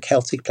History of the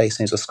Celtic Place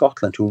Names of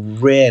Scotland who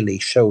really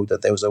showed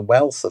that there was a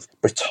wealth of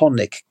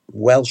Brittonic,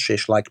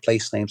 Welshish-like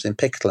place names in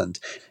Pictland.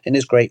 In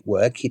his great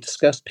work, he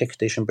discussed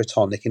Pictish and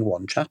Brittonic in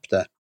one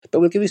chapter. But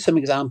we'll give you some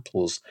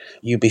examples.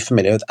 You'd be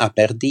familiar with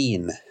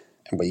Aberdeen,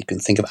 where you can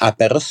think of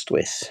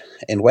Aberystwyth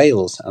in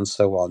Wales and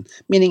so on,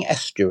 meaning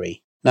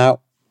estuary.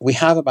 Now, we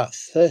have about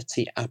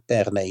 30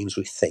 Aber names,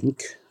 we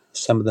think.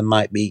 Some of them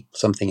might be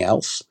something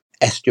else.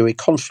 Estuary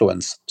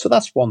confluence. So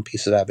that's one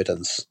piece of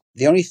evidence.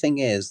 The only thing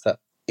is that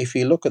if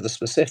you look at the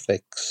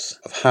specifics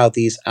of how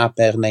these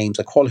Aber names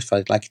are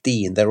qualified, like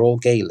Dean, they're all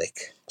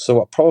Gaelic. So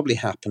what probably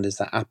happened is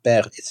that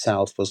Aber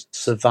itself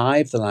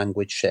survived the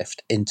language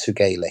shift into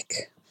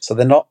Gaelic. So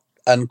they're not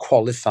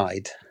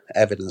unqualified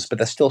evidence, but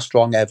there's still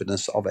strong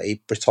evidence of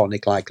a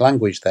Brittonic-like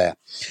language there.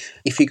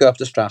 If you go up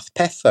to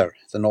Strathpeffer,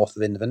 the north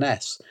of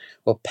Inverness,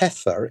 well,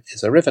 Peffer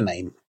is a river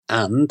name.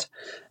 And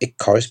it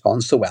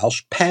corresponds to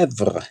Welsh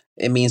pefr.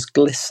 It means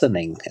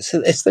glistening.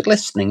 It's the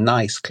glistening,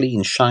 nice,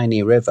 clean,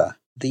 shiny river.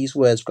 These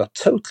words have got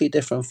totally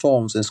different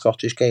forms in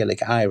Scottish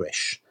Gaelic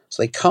Irish.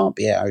 So they can't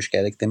be Irish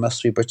Gaelic, they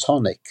must be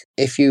Brittonic.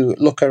 If you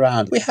look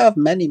around, we have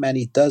many,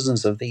 many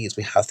dozens of these.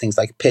 We have things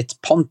like Pit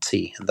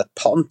Ponty, and the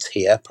pont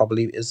here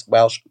probably is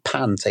Welsh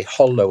pant, a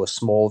hollow, a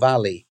small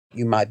valley.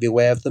 You might be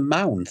aware of the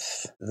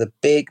Mouth, the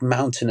big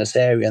mountainous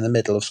area in the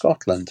middle of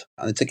Scotland.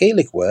 And it's a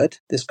Gaelic word.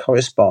 This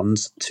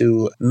corresponds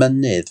to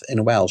mynydd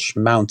in Welsh,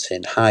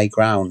 mountain, high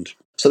ground.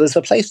 So there's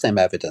a place name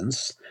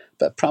evidence,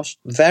 but perhaps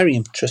very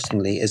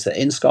interestingly is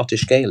that in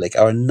Scottish Gaelic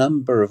are a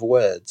number of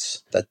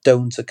words that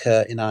don't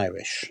occur in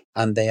Irish.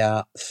 And they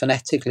are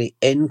phonetically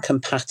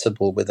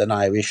incompatible with an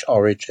Irish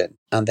origin.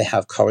 And they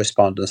have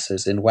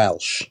correspondences in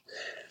Welsh.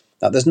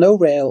 Now, there's no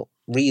real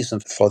reason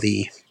for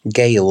the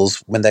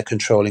Gaels, when they're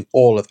controlling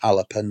all of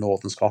Alapa,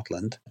 northern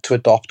Scotland, to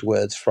adopt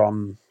words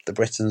from the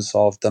Britons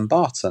of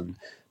Dumbarton.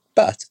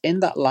 But in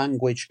that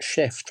language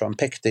shift from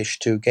Pictish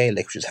to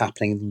Gaelic, which is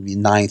happening in the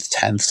 9th,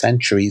 10th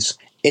centuries,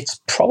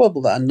 it's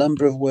probable that a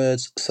number of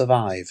words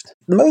survived.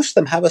 Most of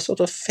them have a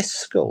sort of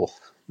fiscal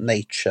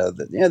nature,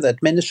 the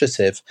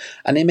administrative,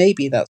 and it may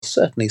be that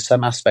certainly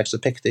some aspects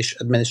of Pictish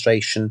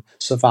administration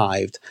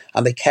survived,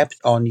 and they kept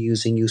on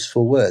using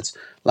useful words,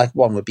 like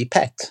one would be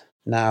pet.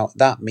 Now,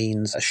 that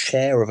means a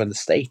share of an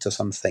estate or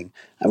something.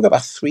 I've got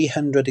about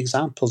 300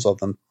 examples of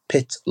them.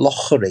 Pit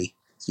Lochery,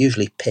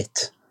 usually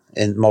pit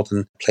in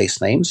modern place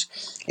names.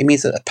 It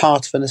means that a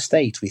part of an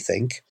estate, we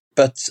think.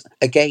 But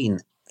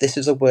again, this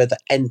is a word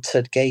that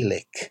entered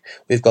Gaelic.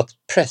 We've got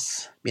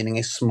press, meaning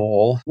a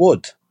small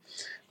wood.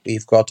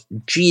 We've got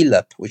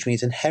Gilep, which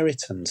means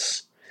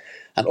inheritance.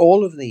 And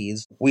all of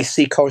these, we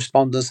see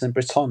correspondence in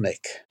Brittonic.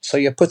 So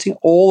you're putting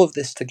all of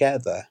this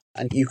together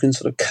and you can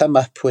sort of come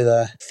up with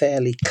a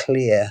fairly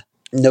clear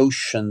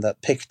notion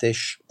that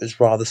Pictish is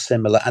rather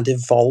similar and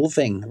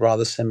evolving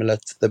rather similar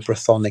to the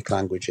Brythonic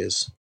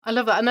languages. I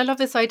love that. And I love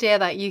this idea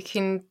that you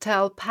can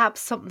tell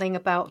perhaps something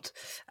about,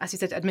 as you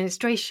said,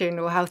 administration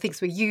or how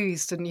things were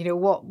used and,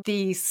 what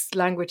these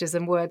languages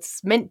and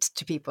words meant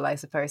to people, I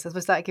suppose. I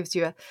suppose that gives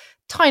you a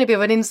tiny bit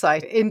of an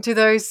insight into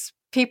those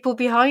people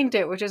behind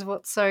it, which is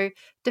what's so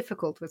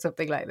difficult with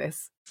something like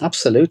this.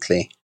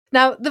 Absolutely.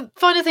 Now, the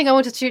final thing I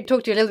wanted to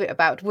talk to you a little bit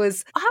about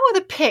was how are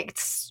the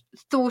Picts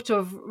thought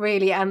of,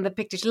 really, and the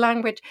Pictish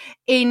language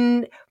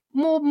in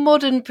more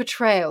modern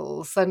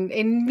portrayals and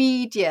in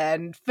media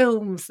and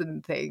films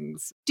and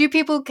things? Do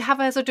people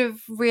have a sort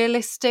of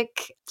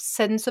realistic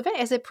sense of it?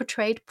 Is it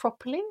portrayed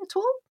properly at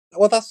all?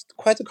 Well, that's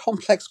quite a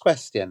complex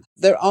question.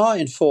 There are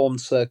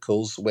informed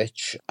circles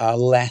which are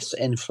less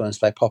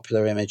influenced by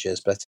popular images,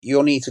 but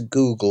you'll need to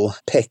Google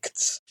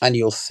Picts and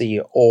you'll see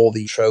all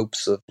the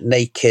tropes of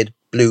naked,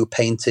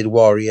 blue-painted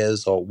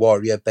warriors or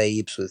warrior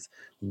babes with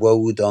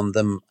woad on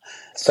them,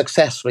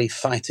 successfully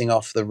fighting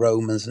off the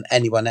Romans and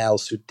anyone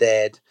else who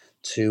dared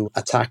to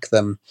attack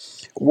them.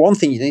 One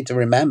thing you need to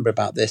remember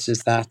about this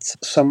is that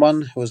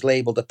someone who was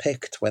labelled a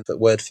Pict when the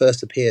word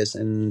first appears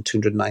in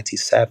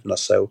 297 or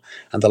so,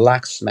 and the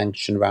last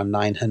mention around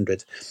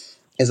 900,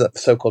 is that the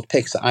so-called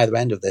Picts at either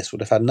end of this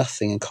would have had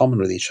nothing in common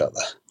with each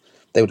other.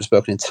 They would have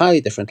spoken entirely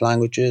different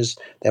languages,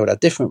 they would have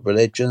different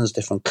religions,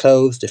 different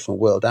clothes, different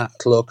world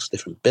outlooks,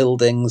 different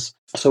buildings.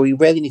 So we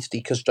really need to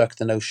deconstruct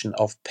the notion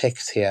of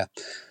Pict here.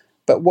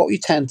 But what we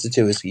tend to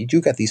do is you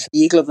do get these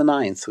Eagle of the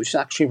Ninth, which is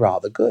actually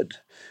rather good.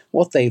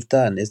 What they've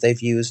done is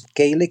they've used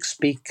Gaelic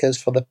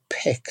speakers for the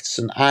Picts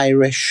and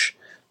Irish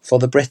for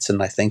the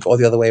Briton, I think, or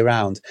the other way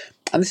around.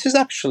 And this is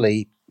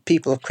actually,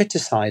 people have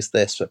criticised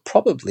this, but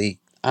probably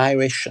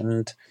Irish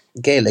and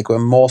Gaelic were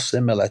more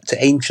similar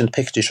to ancient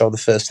Pictish of the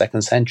 1st,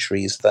 2nd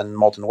centuries than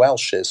modern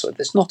Welsh is. So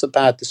it's not a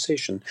bad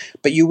decision.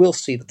 But you will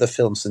see that the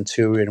film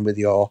Centurion with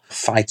your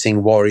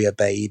fighting warrior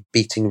babe,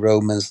 beating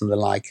Romans and the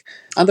like.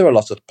 And there are a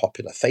lot of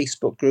popular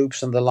Facebook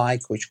groups and the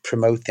like which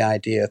promote the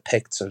idea of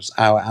Picts as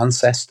our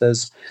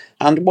ancestors.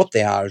 And what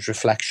they are is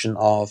reflection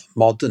of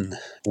modern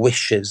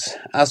wishes.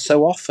 As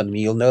so often,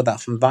 you'll know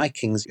that from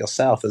Vikings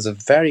yourself, there's a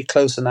very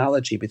close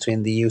analogy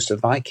between the use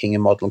of Viking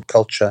in modern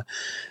culture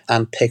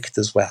and Pict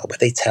as well, where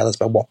they tell us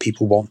about what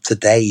people want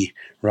today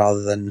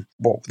rather than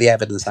what the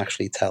evidence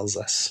actually tells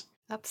us.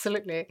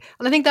 Absolutely.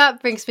 And I think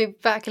that brings me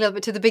back a little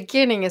bit to the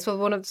beginning as well.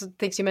 One of the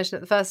things you mentioned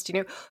at the first,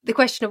 the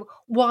question of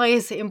why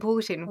is it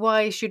important?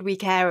 Why should we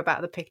care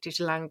about the Pictish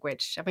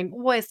language? I mean,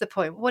 what is the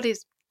point? What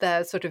is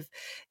the sort of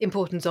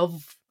importance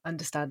of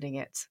understanding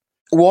it?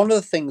 One of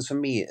the things for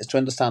me is to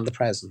understand the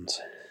present.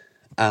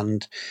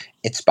 And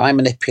it's by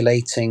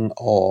manipulating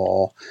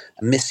or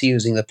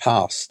misusing the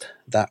past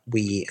that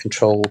we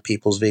control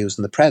people's views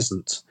in the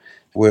present.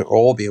 We'll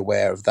all be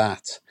aware of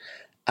that.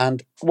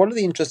 And one of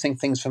the interesting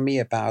things for me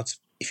about,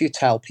 if you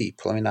tell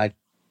people, I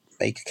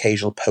make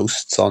occasional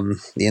posts on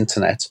the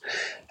internet,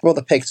 well,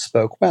 the Picts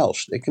spoke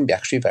Welsh. It can be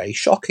actually very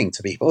shocking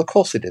to people. Of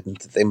course they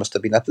didn't. They must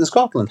have been up in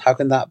Scotland. How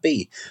can that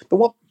be? But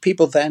what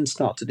people then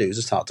start to do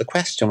is start to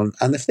question.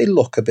 And if they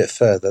look a bit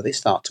further, they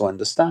start to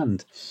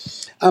understand.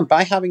 And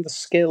by having the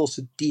skills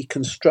to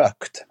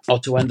deconstruct or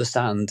to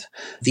understand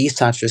these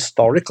types of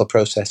historical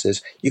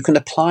processes, you can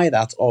apply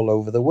that all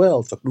over the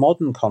world. For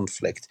modern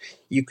conflict,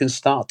 you can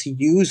start to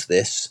use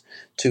this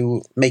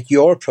to make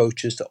your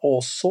approaches to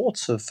all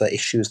sorts of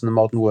issues in the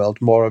modern world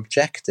more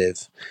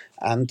objective.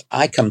 And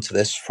I come to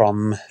this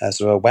from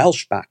as a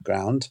Welsh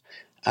background.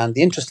 And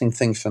the interesting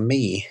thing for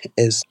me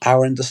is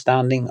our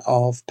understanding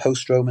of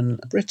post-Roman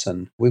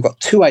Britain. We've got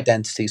two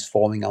identities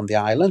forming on the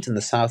island. In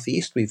the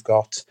southeast, we've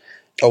got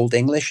Old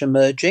English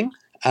emerging.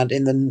 And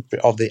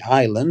of the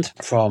island,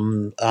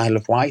 from Isle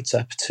of Wight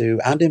up to,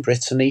 and in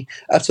Brittany,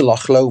 up to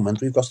Loch Lomond,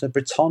 we've got a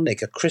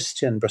Brittonic, a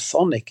Christian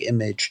Brythonic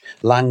image,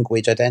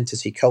 language,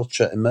 identity,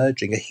 culture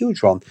emerging, a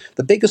huge one.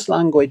 The biggest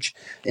language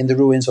in the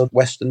ruins of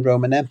Western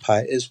Roman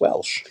Empire is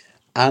Welsh.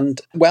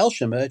 And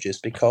Welsh emerges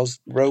because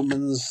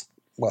Romans,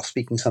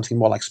 speaking something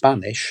more like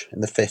Spanish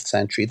in the 5th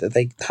century, that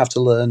they have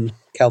to learn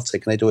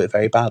Celtic and they do it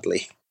very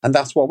badly. And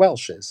that's what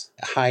Welsh is,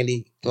 a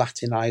highly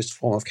Latinized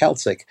form of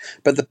Celtic.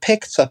 But the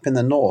Picts up in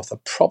the north are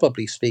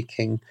probably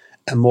speaking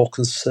a more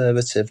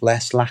conservative,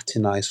 less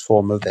Latinized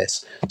form of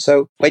this.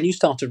 So when you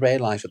start to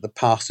realize that the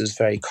past is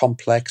very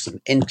complex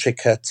and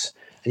intricate,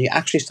 and you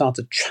actually start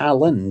to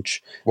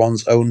challenge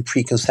one's own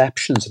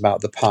preconceptions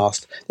about the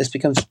past, this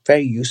becomes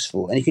very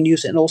useful. And you can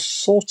use it in all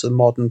sorts of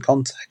modern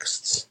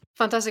contexts.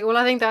 Fantastic. Well,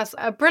 I think that's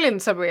a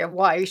brilliant summary of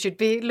why you should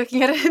be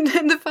looking at it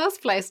in the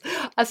first place.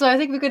 So I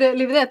think we're going to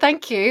leave it there.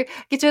 Thank you.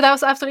 Gittu, that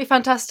was absolutely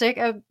fantastic.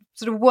 A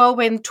sort of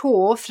whirlwind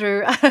tour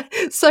through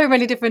so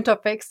many different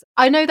topics.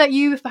 I know that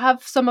you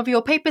have some of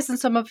your papers and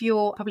some of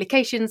your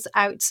publications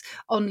out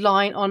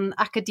online on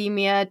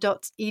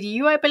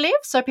academia.edu, I believe.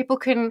 So people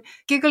can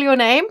Google your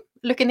name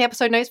look in the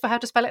episode notes for how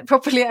to spell it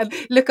properly and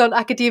look on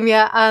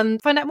academia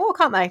and find out more,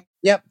 can't they?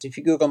 Yep, if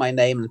you Google my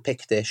name and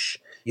Pictish,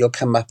 you'll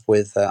come up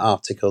with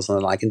articles and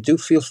the like, and do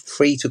feel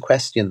free to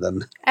question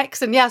them.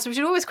 Excellent. Yeah, so we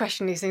should always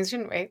question these things,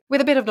 shouldn't we?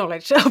 With a bit of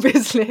knowledge,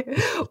 obviously.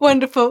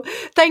 Wonderful.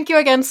 Thank you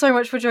again so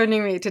much for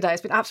joining me today.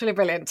 It's been absolutely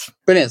brilliant.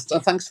 Brilliant.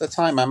 Thanks for the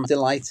time. I'm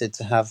delighted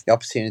to have the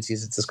opportunity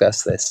to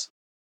discuss this.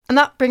 And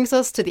that brings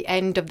us to the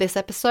end of this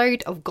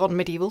episode of Gone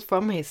Medieval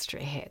from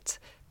History Hit.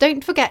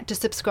 Don't forget to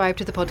subscribe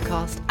to the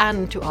podcast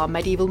and to our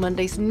Medieval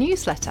Mondays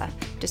newsletter.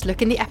 Just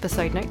look in the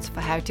episode notes for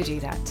how to do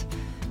that.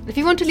 And if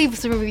you want to leave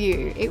us a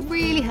review, it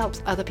really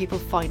helps other people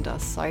find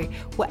us. So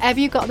wherever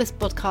you got this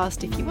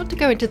podcast, if you want to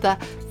go into the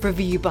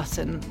review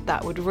button,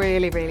 that would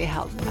really, really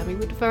help. And we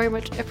would very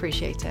much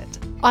appreciate it.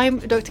 I'm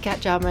Dr.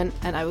 Kat Jarman,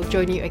 and I will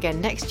join you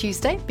again next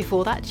Tuesday.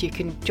 Before that, you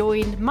can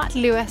join Matt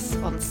Lewis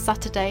on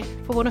Saturday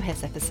for one of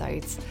his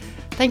episodes.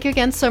 Thank you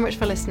again so much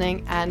for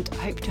listening, and I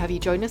hope to have you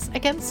join us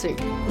again soon.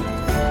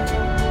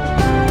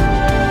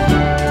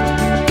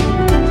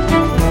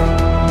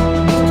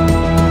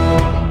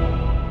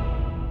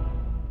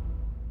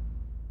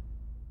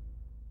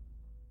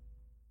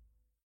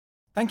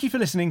 Thank you for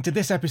listening to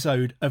this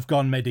episode of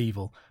Gone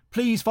Medieval.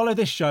 Please follow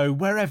this show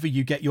wherever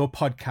you get your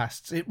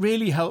podcasts. It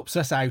really helps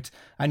us out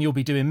and you'll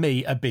be doing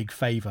me a big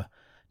favour.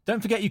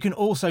 Don't forget you can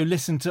also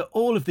listen to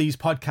all of these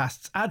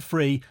podcasts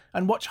ad-free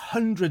and watch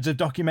hundreds of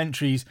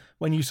documentaries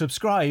when you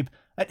subscribe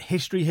at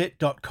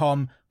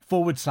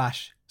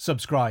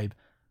historyhit.com/subscribe.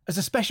 As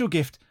a special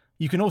gift,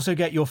 you can also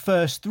get your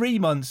first 3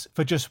 months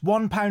for just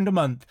 £1 a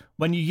month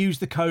when you use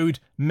the code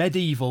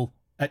MEDIEVAL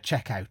at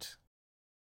checkout.